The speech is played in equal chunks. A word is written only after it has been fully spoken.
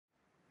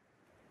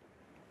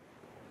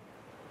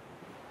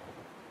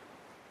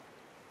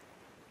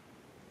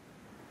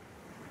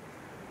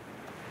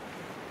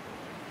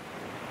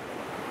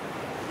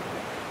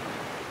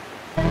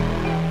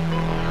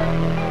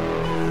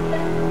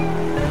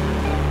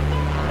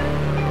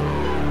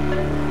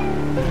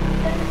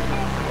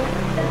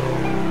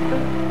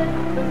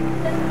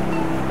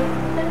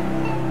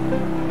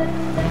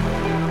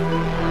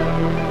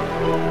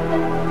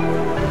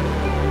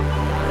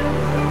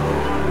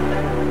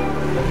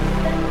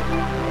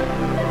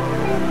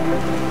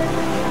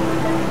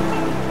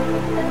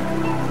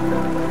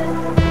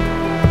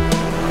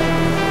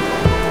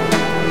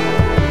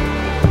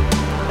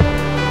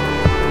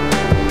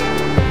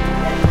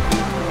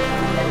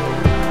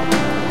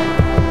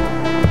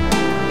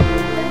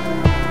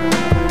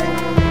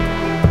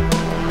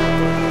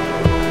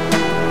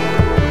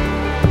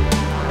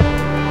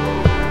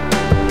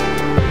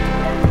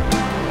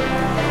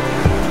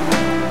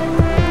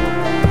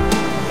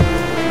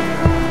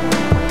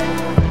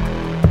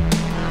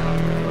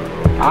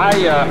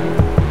I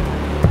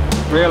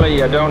really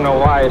don't know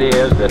why it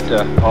is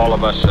that all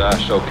of us are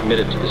so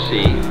committed to the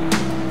sea.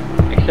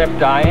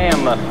 Except I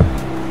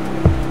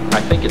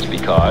think it's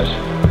because,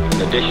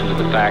 in addition to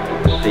the fact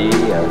that the sea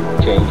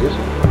changes,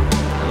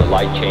 and the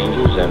light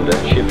changes, and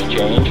ships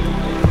change,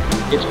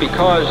 it's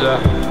because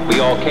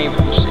we all came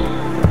from the sea.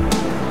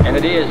 And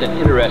it is an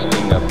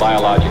interesting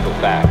biological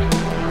fact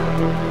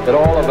that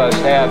all of us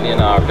have in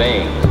our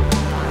veins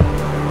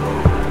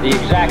the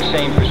exact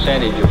same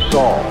percentage of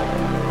salt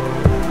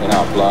in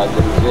our blood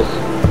that exists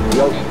in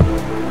the ocean.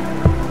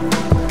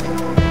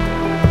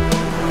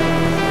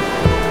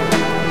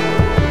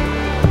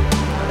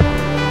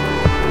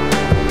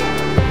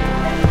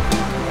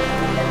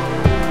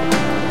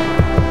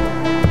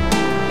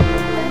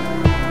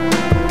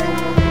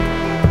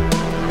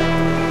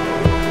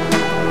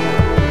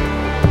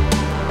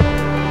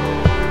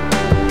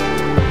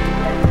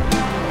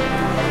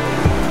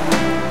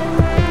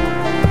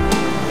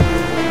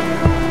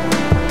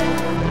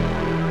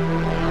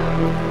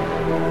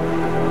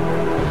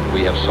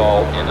 We have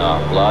salt in our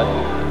blood,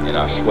 in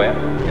our sweat,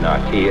 in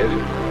our tears.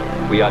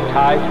 We are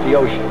tied to the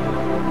ocean.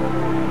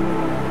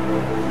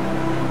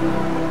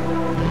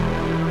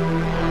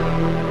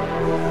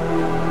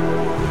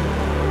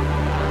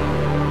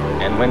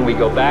 And when we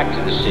go back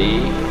to the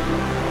sea,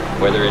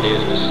 whether it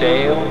is to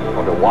sail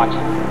or to watch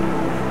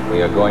it,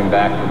 we are going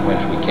back from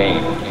whence we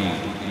came.